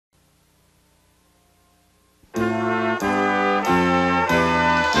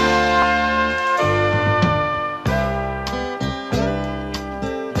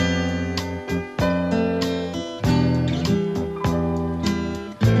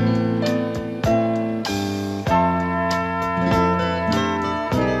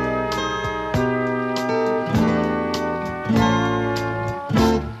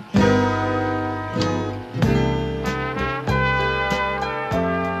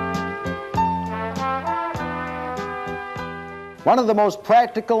One of the most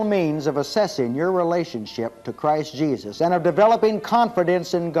practical means of assessing your relationship to Christ Jesus and of developing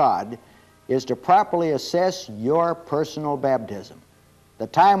confidence in God is to properly assess your personal baptism. The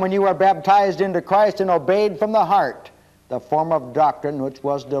time when you were baptized into Christ and obeyed from the heart the form of doctrine which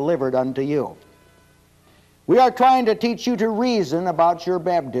was delivered unto you. We are trying to teach you to reason about your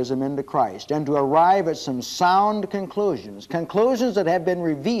baptism into Christ and to arrive at some sound conclusions, conclusions that have been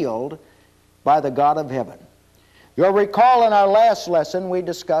revealed by the God of heaven. You'll recall in our last lesson we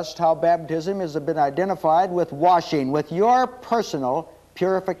discussed how baptism has been identified with washing, with your personal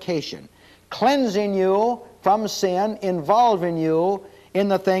purification, cleansing you from sin, involving you in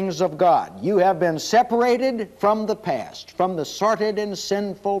the things of God. You have been separated from the past, from the sordid and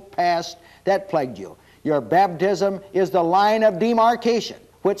sinful past that plagued you. Your baptism is the line of demarcation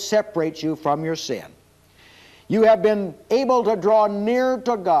which separates you from your sin. You have been able to draw near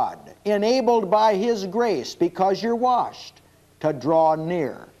to God, enabled by His grace, because you're washed, to draw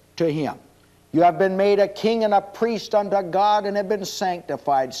near to Him. You have been made a king and a priest unto God and have been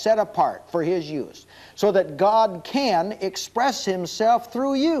sanctified, set apart for His use, so that God can express Himself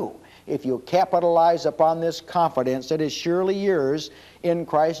through you if you capitalize upon this confidence that is surely yours in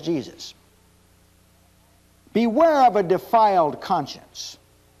Christ Jesus. Beware of a defiled conscience,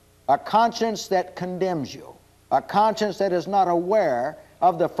 a conscience that condemns you, a conscience that is not aware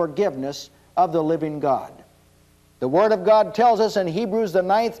of the forgiveness of the living God. The Word of God tells us in Hebrews the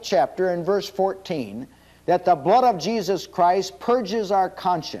 9th chapter in verse 14 that the blood of Jesus Christ purges our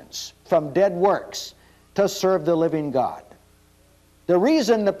conscience from dead works to serve the living God. The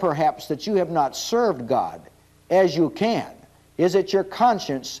reason that perhaps that you have not served God as you can is that your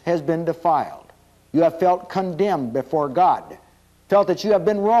conscience has been defiled. You have felt condemned before God, felt that you have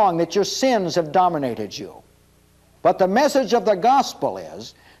been wrong, that your sins have dominated you. But the message of the gospel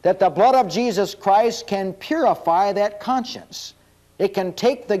is that the blood of Jesus Christ can purify that conscience. It can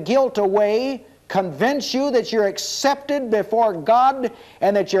take the guilt away, convince you that you're accepted before God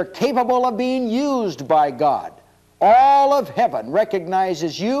and that you're capable of being used by God. All of heaven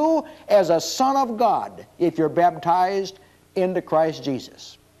recognizes you as a son of God if you're baptized into Christ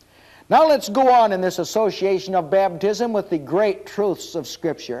Jesus. Now let's go on in this association of baptism with the great truths of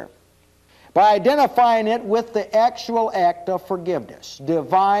Scripture by identifying it with the actual act of forgiveness,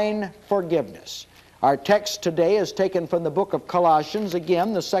 divine forgiveness. Our text today is taken from the book of Colossians,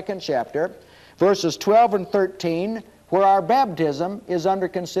 again, the 2nd chapter, verses 12 and 13, where our baptism is under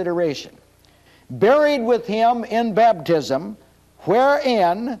consideration. Buried with Him in baptism,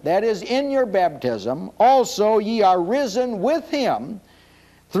 wherein, that is in your baptism, also ye are risen with Him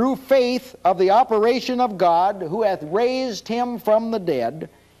through faith of the operation of God, who hath raised Him from the dead,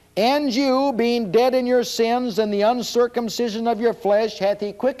 and you, being dead in your sins and the uncircumcision of your flesh, hath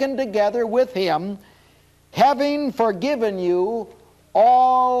He quickened together with Him, having forgiven you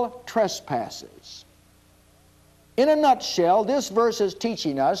all trespasses. In a nutshell, this verse is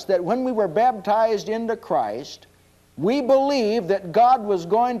teaching us that when we were baptized into Christ, we believed that God was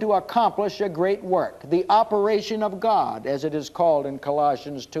going to accomplish a great work, the operation of God, as it is called in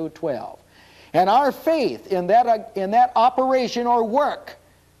Colossians 2:12. And our faith in that operation or work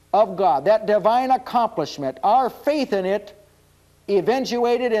of God, that divine accomplishment, our faith in it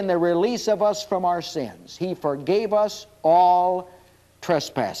eventuated in the release of us from our sins. He forgave us all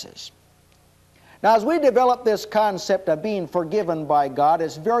trespasses. Now, as we develop this concept of being forgiven by God,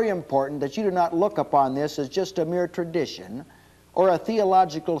 it's very important that you do not look upon this as just a mere tradition or a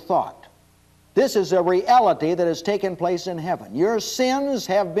theological thought. This is a reality that has taken place in heaven. Your sins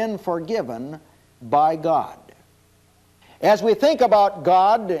have been forgiven by God. As we think about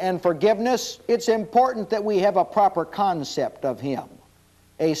God and forgiveness, it's important that we have a proper concept of Him,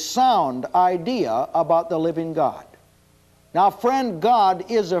 a sound idea about the living God. Now, friend, God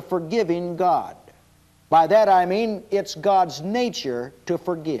is a forgiving God. By that I mean it's God's nature to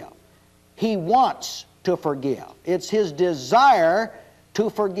forgive. He wants to forgive. It's His desire to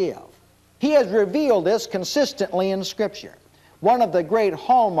forgive. He has revealed this consistently in Scripture. One of the great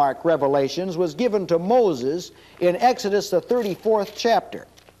hallmark revelations was given to Moses in Exodus the 34th chapter.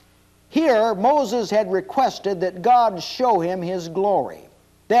 Here, Moses had requested that God show him His glory.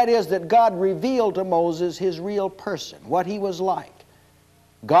 That is, that God revealed to Moses His real person, what He was like.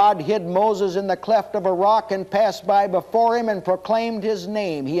 God hid Moses in the cleft of a rock and passed by before him and proclaimed His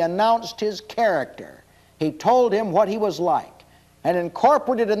name. He announced His character. He told him what He was like. And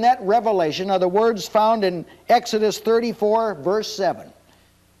incorporated in that revelation are the words found in Exodus 34, verse 7.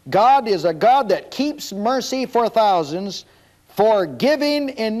 God is a God that keeps mercy for thousands, forgiving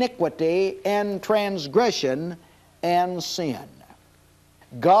iniquity and transgression and sin.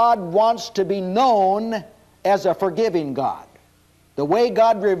 God wants to be known as a forgiving God. The way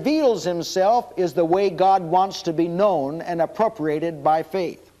God reveals Himself is the way God wants to be known and appropriated by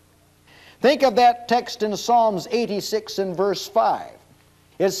faith. Think of that text in Psalms 86 and verse 5.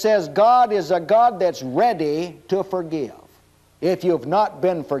 It says, God is a God that's ready to forgive. If you've not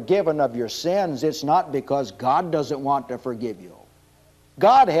been forgiven of your sins, it's not because God doesn't want to forgive you.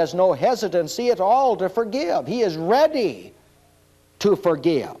 God has no hesitancy at all to forgive. He is ready to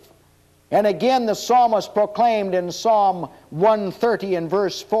forgive. And again, the psalmist proclaimed in Psalm 130 and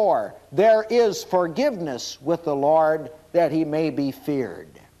verse 4, there is forgiveness with the Lord, that He may be feared.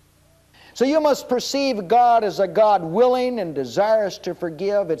 So you must perceive God as a God willing and desirous to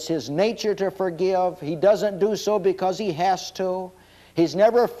forgive. It's His nature to forgive. He doesn't do so because He has to. He's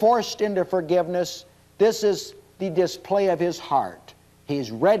never forced into forgiveness. This is the display of His heart.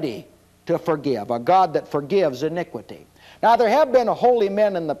 He's ready to forgive, a God that forgives iniquity. Now, there have been holy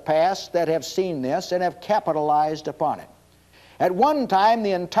men in the past that have seen this and have capitalized upon it. At one time,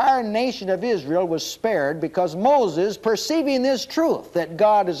 the entire nation of Israel was spared because Moses, perceiving this truth, that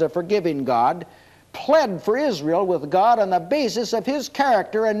God is a forgiving God, pled for Israel with God on the basis of His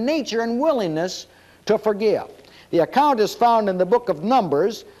character and nature and willingness to forgive. The account is found in the book of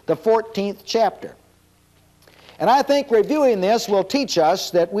Numbers, the 14th chapter. And I think reviewing this will teach us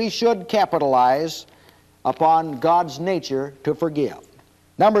that we should capitalize upon God's nature to forgive.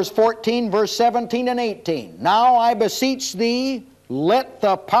 Numbers 14, verse 17 and 18. Now I beseech thee, let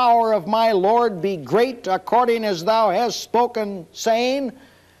the power of my Lord be great, according as thou hast spoken, saying,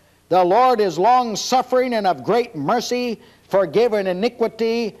 the Lord is long-suffering and of great mercy, forgiving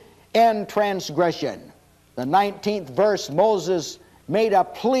iniquity and transgression. The 19th verse, Moses made a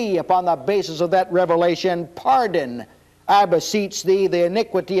plea upon the basis of that revelation, pardon, I beseech thee, the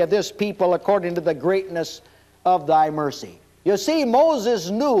iniquity of this people according to the greatness of thy mercy. You see, Moses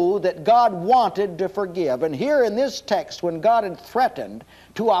knew that God wanted to forgive. And here in this text, when God had threatened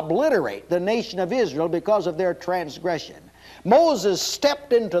to obliterate the nation of Israel because of their transgression, Moses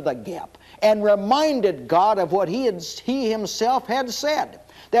stepped into the gap and reminded God of what he himself had said,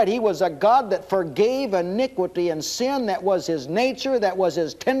 that He was a God that forgave iniquity and sin. That was His nature, that was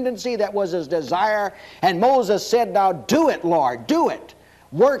His tendency, that was His desire. And Moses said, now do it, Lord, do it.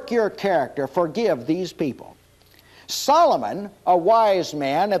 Work your character, forgive these people. Solomon, a wise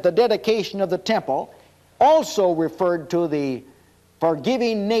man, at the dedication of the temple, also referred to the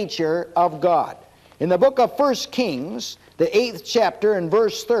forgiving nature of God. In the book of 1 Kings, the 8th chapter and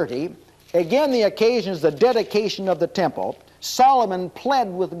verse 30, again the occasion is the dedication of the temple. Solomon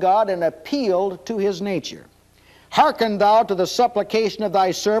pled with God and appealed to His nature. Hearken thou to the supplication of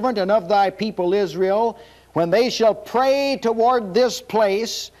thy servant and of thy people Israel, when they shall pray toward this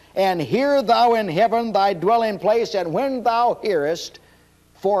place, and hear thou in heaven thy dwelling place, and when thou hearest,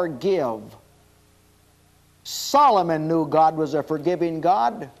 forgive. Solomon knew God was a forgiving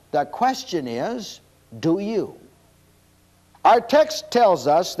God. The question is, do you? Our text tells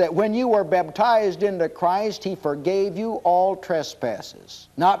us that when you were baptized into Christ, He forgave you all trespasses.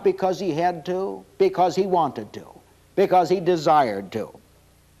 Not because He had to, because He wanted to, because He desired to.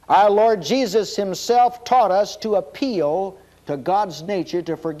 Our Lord Jesus Himself taught us to appeal to God's nature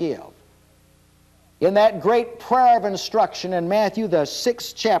to forgive. In that great prayer of instruction in Matthew, the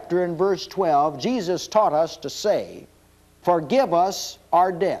 6th chapter and verse 12, Jesus taught us to say, forgive us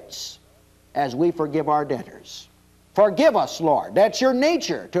our debts as we forgive our debtors. Forgive us, Lord. That's your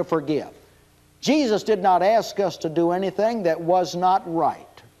nature, to forgive. Jesus did not ask us to do anything that was not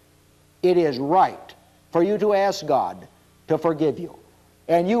right. It is right for you to ask God to forgive you.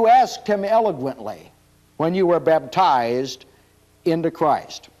 And you asked Him eloquently when you were baptized into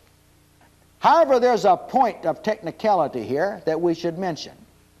Christ. However, there's a point of technicality here that we should mention.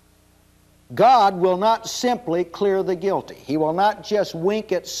 God will not simply clear the guilty. He will not just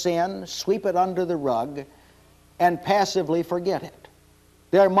wink at sin, sweep it under the rug, and passively forget it.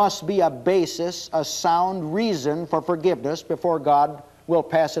 There must be a basis, a sound reason for forgiveness before God will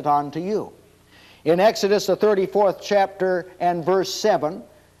pass it on to you. In Exodus, the 34th chapter and verse 7,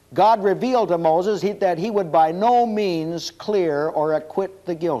 God revealed to Moses that He would by no means clear or acquit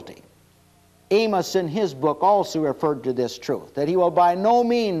the guilty. Amos in his book also referred to this truth, that He will by no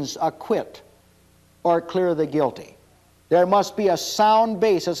means acquit or clear the guilty. There must be a sound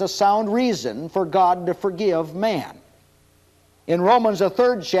basis, a sound reason for God to forgive man. In Romans, the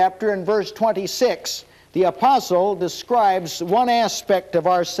 3rd chapter and verse 26, the apostle describes one aspect of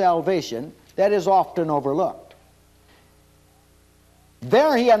our salvation that is often overlooked.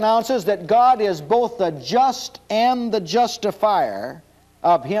 There he announces that God is both the just and the justifier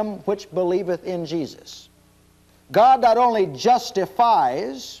of him which believeth in Jesus. God not only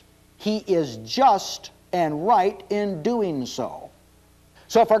justifies, He is just and right in doing so.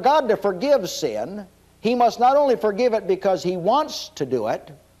 So for God to forgive sin, He must not only forgive it because He wants to do it,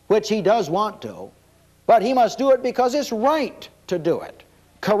 which He does want to, but He must do it because it's right to do it,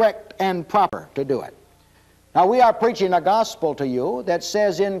 correct and proper to do it. Now we are preaching a gospel to you that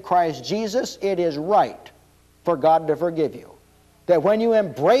says in Christ Jesus it is right for God to forgive you. That when you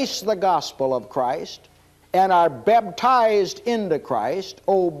embrace the gospel of Christ and are baptized into Christ,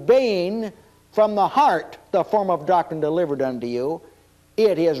 obeying from the heart the form of doctrine delivered unto you,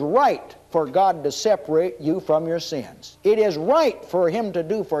 it is right for God to separate you from your sins. It is right for Him to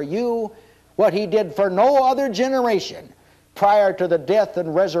do for you what He did for no other generation prior to the death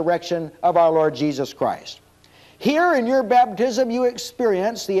and resurrection of our Lord Jesus Christ. Here in your baptism you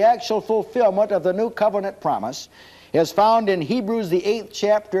experience the actual fulfillment of the new covenant promise as found in Hebrews the 8th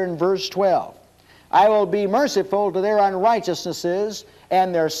chapter and verse 12. I will be merciful to their unrighteousnesses,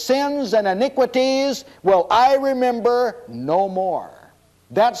 and their sins and iniquities will I remember no more.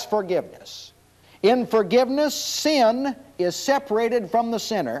 That's forgiveness. In forgiveness, sin is separated from the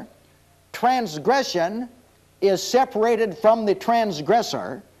sinner, transgression is separated from the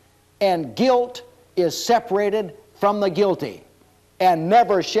transgressor, and guilt is separated from the guilty, and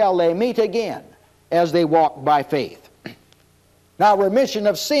never shall they meet again as they walk by faith. Now, remission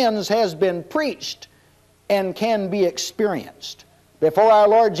of sins has been preached and can be experienced. Before our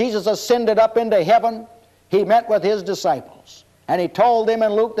Lord Jesus ascended up into heaven, He met with His disciples, and He told them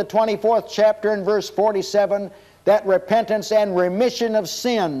in Luke the 24th chapter and verse 47 that repentance and remission of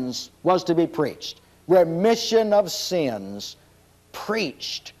sins was to be preached. Remission of sins,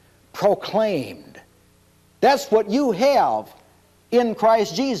 preached, proclaimed. That's what you have in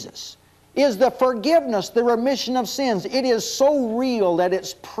Christ Jesus, is the forgiveness, the remission of sins. It is so real that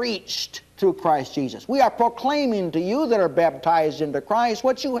it's preached through Christ Jesus. We are proclaiming to you that are baptized into Christ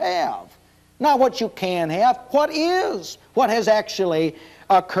what you have, not what you can have, what is, what has actually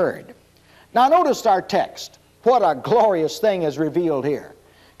occurred. Now notice our text. What a glorious thing is revealed here.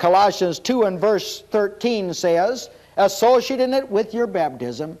 Colossians 2 and verse 13 says, associating it with your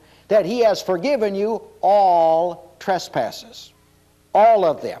baptism, that He has forgiven you all trespasses. All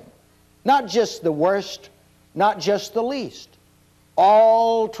of them. Not just the worst, not just the least.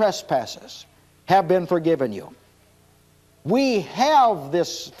 All trespasses have been forgiven you. We have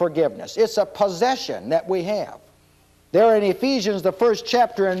this forgiveness. It's a possession that we have. There in Ephesians, the 1st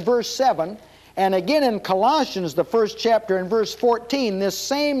chapter and verse 7, and again in Colossians, the 1st chapter and verse 14, this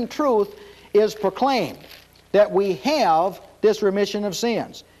same truth is proclaimed, that we have this remission of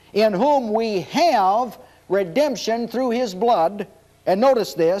sins, in whom we have redemption through His blood, and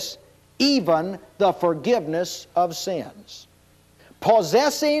notice this, even the forgiveness of sins.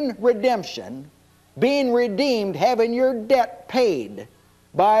 Possessing redemption, being redeemed, having your debt paid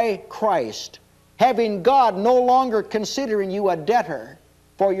by Christ, having God no longer considering you a debtor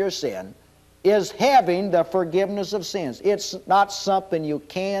for your sin, is having the forgiveness of sins. It's not something you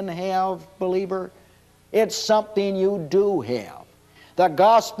can have, believer. It's something you do have. The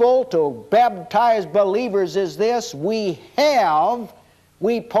gospel to baptized believers is this: we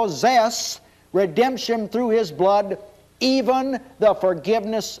possess redemption through His blood, even the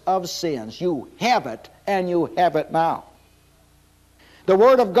forgiveness of sins. You have it, and you have it now. The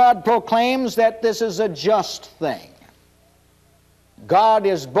Word of God proclaims that this is a just thing. God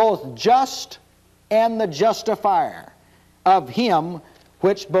is both just and the justifier of him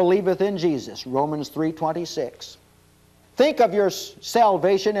which believeth in Jesus. Romans 3:26. Think of your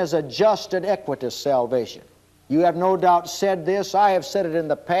salvation as a just and equitous salvation. You have no doubt said this. I have said it in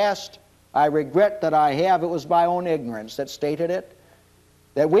the past. I regret that I have. It was my own ignorance that stated it.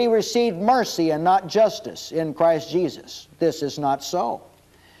 That we received mercy and not justice in Christ Jesus. This is not so.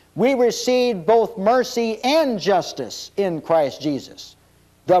 We received both mercy and justice in Christ Jesus.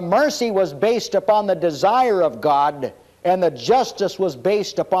 The mercy was based upon the desire of God, and the justice was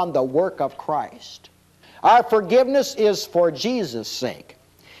based upon the work of Christ. Our forgiveness is for Jesus' sake.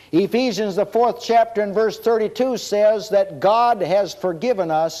 Ephesians, the 4th chapter and verse 32 says that God has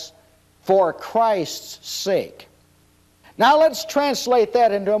forgiven us for Christ's sake. Now let's translate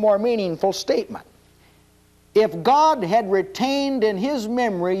that into a more meaningful statement. If God had retained in His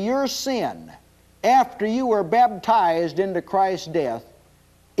memory your sin after you were baptized into Christ's death,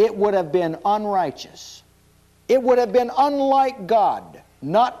 it would have been unrighteous. It would have been unlike God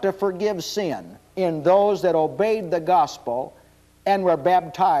not to forgive sin in those that obeyed the gospel and were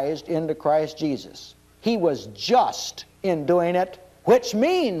baptized into Christ Jesus. He was just in doing it, which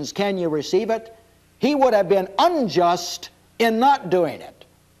means, can you receive it? He would have been unjust in not doing it.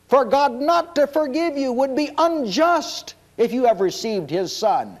 For God not to forgive you would be unjust if you have received His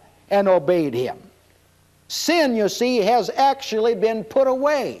Son and obeyed Him. Sin, you see, has actually been put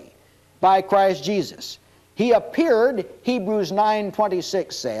away by Christ Jesus. He appeared, Hebrews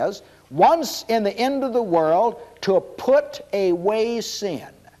 9:26 says, once in the end of the world to put away sin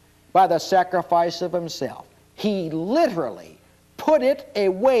by the sacrifice of himself. He literally put it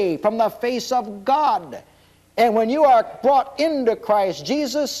away from the face of God. And when you are brought into Christ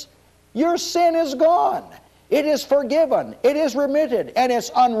Jesus, your sin is gone. It is forgiven, it is remitted, and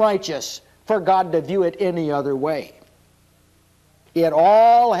it's unrighteous for God to view it any other way. It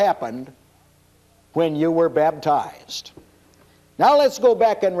all happened when you were baptized. Now let's go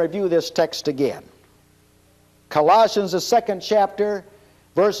back and review this text again. Colossians, the 2nd chapter,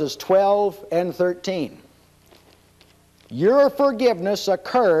 verses 12 and 13. Your forgiveness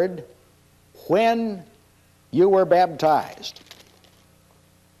occurred when you were baptized,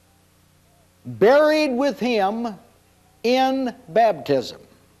 buried with him in baptism,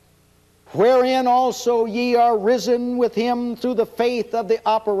 wherein also ye are risen with him through the faith of the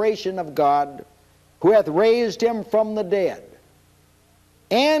operation of God, who hath raised him from the dead.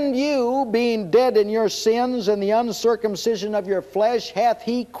 And you, being dead in your sins and the uncircumcision of your flesh, hath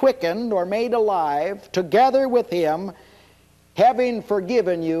he quickened or made alive, together with him, having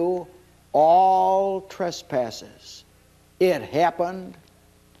forgiven you all trespasses. It happened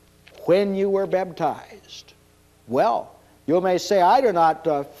when you were baptized. Well, you may say, I do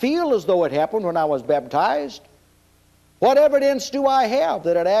not feel as though it happened when I was baptized. What evidence do I have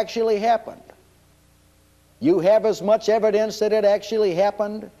that it actually happened? You have as much evidence that it actually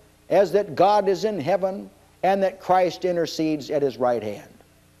happened as that God is in heaven and that Christ intercedes at his right hand.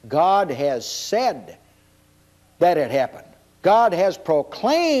 God has said that it happened. God has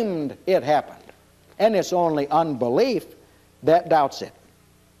proclaimed it happened. And it's only unbelief that doubts it.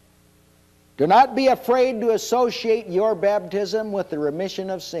 Do not be afraid to associate your baptism with the remission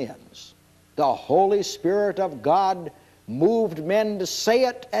of sins. The Holy Spirit of God moved men to say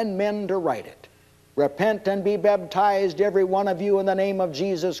it and men to write it. Repent and be baptized, every one of you, in the name of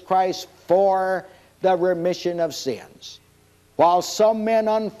Jesus Christ for the remission of sins. While some men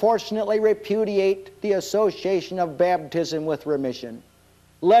unfortunately repudiate the association of baptism with remission,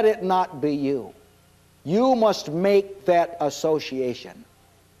 let it not be you. You must make that association.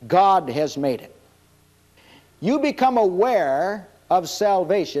 God has made it. You become aware of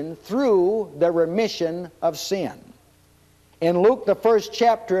salvation through the remission of sin. In Luke, the 1st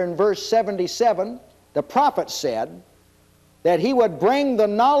chapter, in verse 77, the prophet said that he would bring the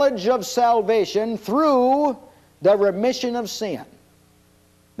knowledge of salvation through the remission of sin.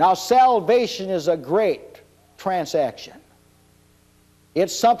 Now, salvation is a great transaction.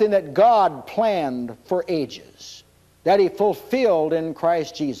 It's something that God planned for ages, that he fulfilled in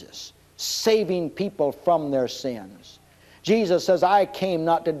Christ Jesus, saving people from their sins. Jesus says, I came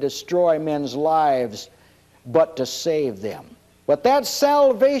not to destroy men's lives, but to save them. But that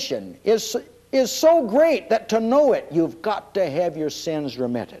salvation is so great that to know it, you've got to have your sins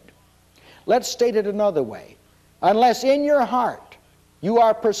remitted. Let's state it another way. Unless in your heart you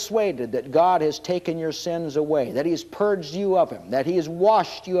are persuaded that God has taken your sins away, that he's purged you of them, that he has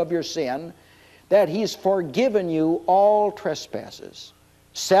washed you of your sin, that he's forgiven you all trespasses.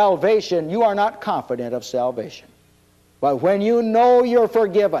 Salvation, you are not confident of salvation. But when you know you're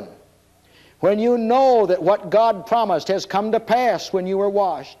forgiven, when you know that what God promised has come to pass when you were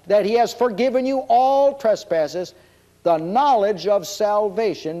washed, that he has forgiven you all trespasses, the knowledge of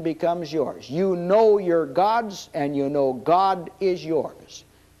salvation becomes yours. You know you're God's, and you know God is yours.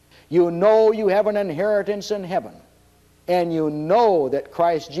 You know you have an inheritance in heaven, and you know that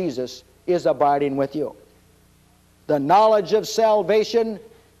Christ Jesus is abiding with you. The knowledge of salvation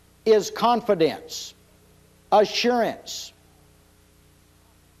is confidence, assurance.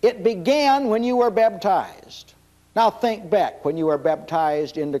 It began when you were baptized. Now think back when you were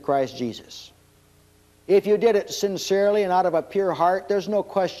baptized into Christ Jesus. If you did it sincerely and out of a pure heart, there's no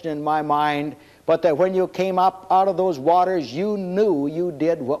question in my mind but that when you came up out of those waters, you knew you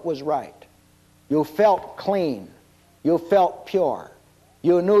did what was right. You felt clean. You felt pure.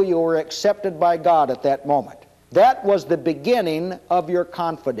 You knew you were accepted by God at that moment. That was the beginning of your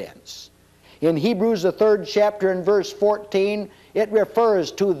confidence. In Hebrews, the 3rd chapter, in verse 14, it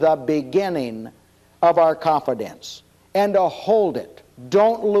refers to the beginning of our confidence. And to hold it,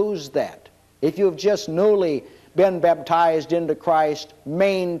 don't lose that. If you've just newly been baptized into Christ,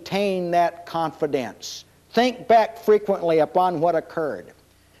 maintain that confidence. Think back frequently upon what occurred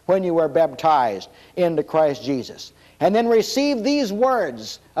when you were baptized into Christ Jesus. And then receive these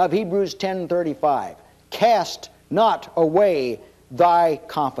words of Hebrews 10:35. Cast not away thy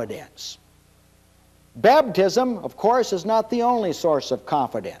confidence. Baptism, of course, is not the only source of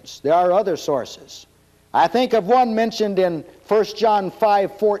confidence. There are other sources. I think of one mentioned in 1 John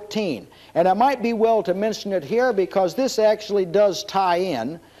 5:14, and it might be well to mention it here because this actually does tie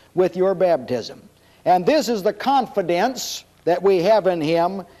in with your baptism. And this is the confidence that we have in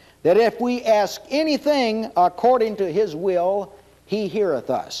Him, that if we ask anything according to His will, He heareth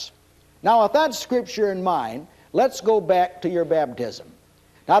us. Now, with that scripture in mind, let's go back to your baptism.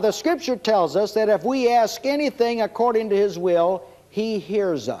 Now, the scripture tells us that if we ask anything according to His will, He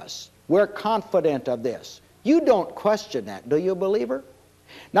hears us. We're confident of this. You don't question that, do you, believer?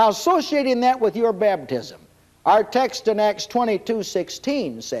 Now, associating that with your baptism, our text in Acts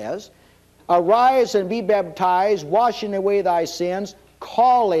 22:16 says, "Arise and be baptized, washing away thy sins,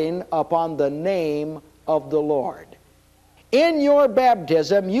 calling upon the name of the Lord." In your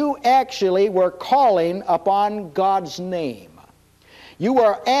baptism, you actually were calling upon God's name. You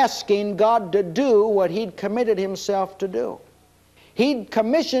were asking God to do what He'd committed Himself to do. He'd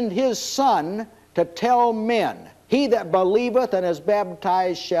commissioned His Son to tell men, "He that believeth and is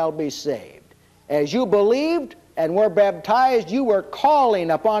baptized shall be saved." As you believed and were baptized, you were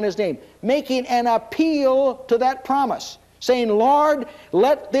calling upon His name, making an appeal to that promise, saying, "Lord,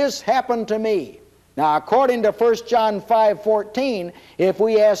 let this happen to me." Now, according to 1 John 5:14, if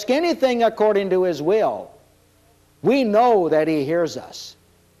we ask anything according to His will, we know that He hears us.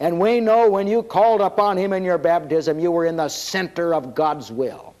 And we know when you called upon Him in your baptism, you were in the center of God's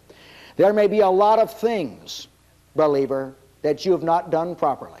will. There may be a lot of things, believer, that you have not done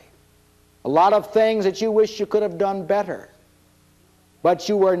properly. A lot of things that you wish you could have done better. But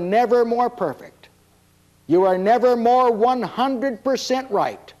you were never more perfect. You were never more 100%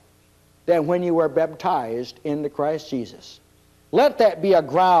 right than when you were baptized into Christ Jesus. Let that be a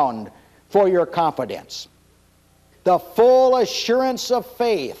ground for your confidence. The full assurance of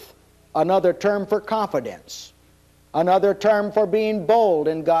faith, another term for confidence, another term for being bold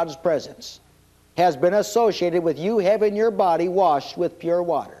in God's presence, has been associated with you having your body washed with pure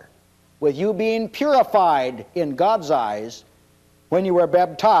water, with you being purified in God's eyes when you were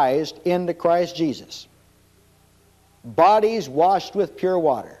baptized into Christ Jesus. Bodies washed with pure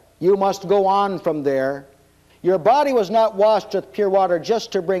water. You must go on from there. Your body was not washed with pure water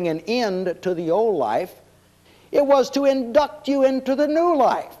just to bring an end to the old life. It was to induct you into the new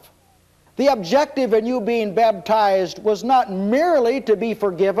life. The objective in you being baptized was not merely to be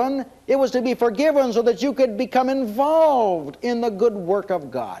forgiven. It was to be forgiven so that you could become involved in the good work of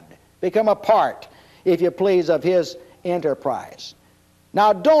God. Become a part, if you please, of His enterprise.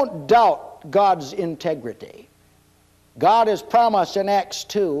 Now, don't doubt God's integrity. God has promised in Acts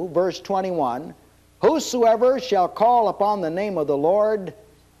 2, verse 21, "Whosoever shall call upon the name of the Lord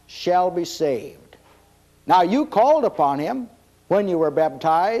shall be saved." Now, you called upon Him when you were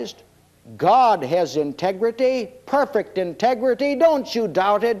baptized. God has integrity, perfect integrity. Don't you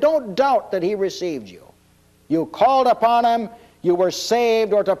doubt it. Don't doubt that He received you. You called upon Him, you were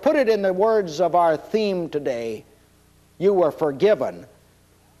saved, or to put it in the words of our theme today, you were forgiven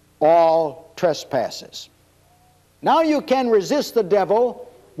all trespasses. Now you can resist the devil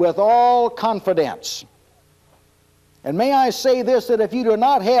with all confidence. And may I say this, that if you do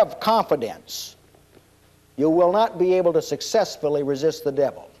not have confidence, you will not be able to successfully resist the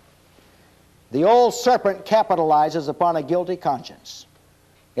devil. The old serpent capitalizes upon a guilty conscience.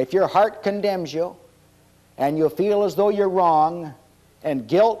 If your heart condemns you, and you feel as though you're wrong, and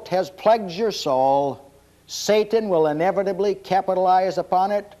guilt has plagued your soul, Satan will inevitably capitalize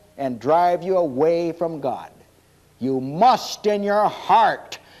upon it and drive you away from God. You must in your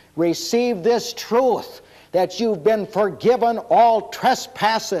heart receive this truth that you've been forgiven all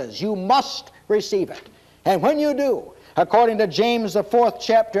trespasses. You must receive it. And when you do, according to James the 4th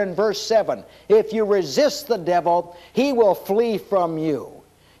chapter and verse 7, if you resist the devil, he will flee from you.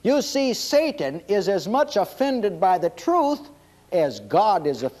 You see, Satan is as much offended by the truth as God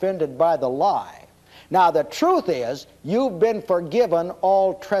is offended by the lie. Now, the truth is, you've been forgiven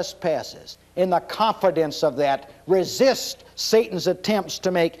all trespasses. In the confidence of that, resist Satan's attempts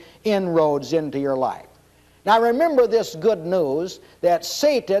to make inroads into your life. Now, remember this good news that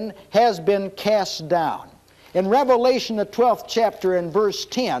Satan has been cast down. In Revelation, the 12th chapter and verse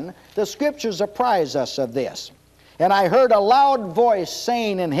 10, the Scriptures apprise us of this. "And I heard a loud voice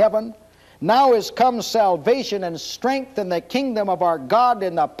saying in heaven, Now is come salvation and strength in the kingdom of our God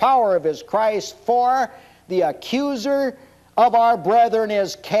and the power of His Christ, for the accuser of our brethren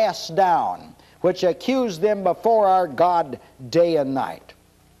is cast down, which accused them before our God day and night."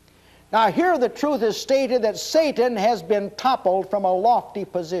 Now here the truth is stated that Satan has been toppled from a lofty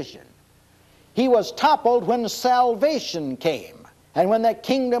position. He was toppled when salvation came and when the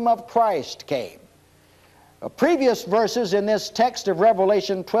kingdom of Christ came. Previous verses in this text of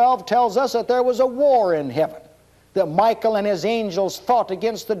Revelation 12 tells us that there was a war in heaven, that Michael and his angels fought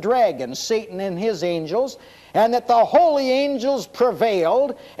against the dragon, Satan and his angels, and that the holy angels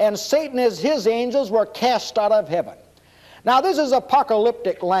prevailed, and Satan and his angels were cast out of heaven. Now, this is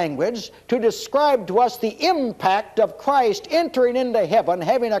apocalyptic language to describe to us the impact of Christ entering into heaven,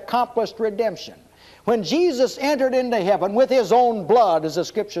 having accomplished redemption. When Jesus entered into heaven with his own blood, as the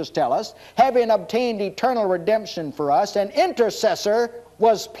Scriptures tell us, having obtained eternal redemption for us, an intercessor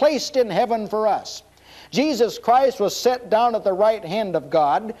was placed in heaven for us. Jesus Christ was set down at the right hand of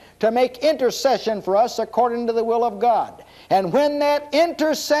God to make intercession for us according to the will of God. And when that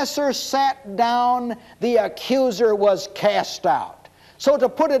intercessor sat down, the accuser was cast out. So to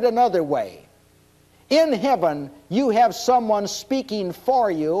put it another way, in heaven you have someone speaking for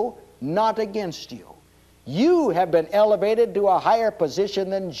you, not against you. You have been elevated to a higher position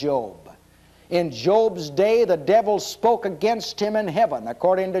than Job. In Job's day, the devil spoke against him in heaven,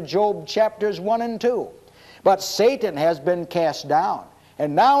 according to Job chapters 1 and 2. But Satan has been cast down.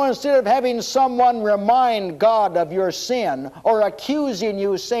 And now, instead of having someone remind God of your sin or accusing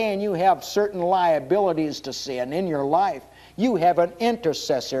you, saying you have certain liabilities to sin in your life, you have an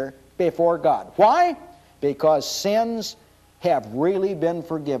intercessor before God. Why? Because sins have really been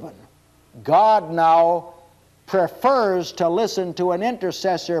forgiven. God now prefers to listen to an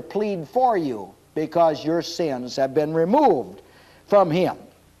intercessor plead for you because your sins have been removed from him.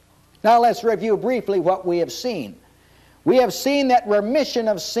 Now let's review briefly what we have seen. We have seen that remission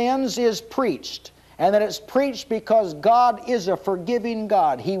of sins is preached, and that it's preached because God is a forgiving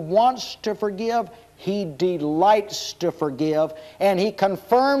God. He wants to forgive. He delights to forgive, and He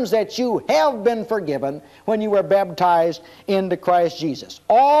confirms that you have been forgiven when you were baptized into Christ Jesus.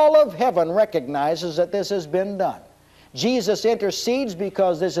 All of heaven recognizes that this has been done. Jesus intercedes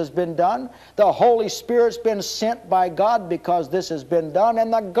because this has been done. The Holy Spirit's been sent by God because this has been done.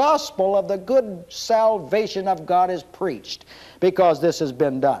 And the gospel of the good salvation of God is preached because this has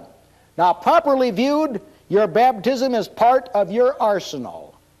been done. Now, properly viewed, your baptism is part of your arsenal.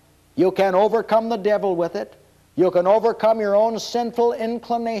 You can overcome the devil with it. You can overcome your own sinful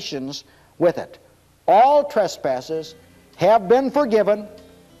inclinations with it. All trespasses have been forgiven.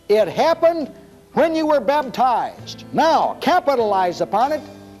 It happened when you were baptized. Now, capitalize upon it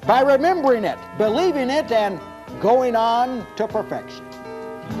by remembering it, believing it, and going on to perfection.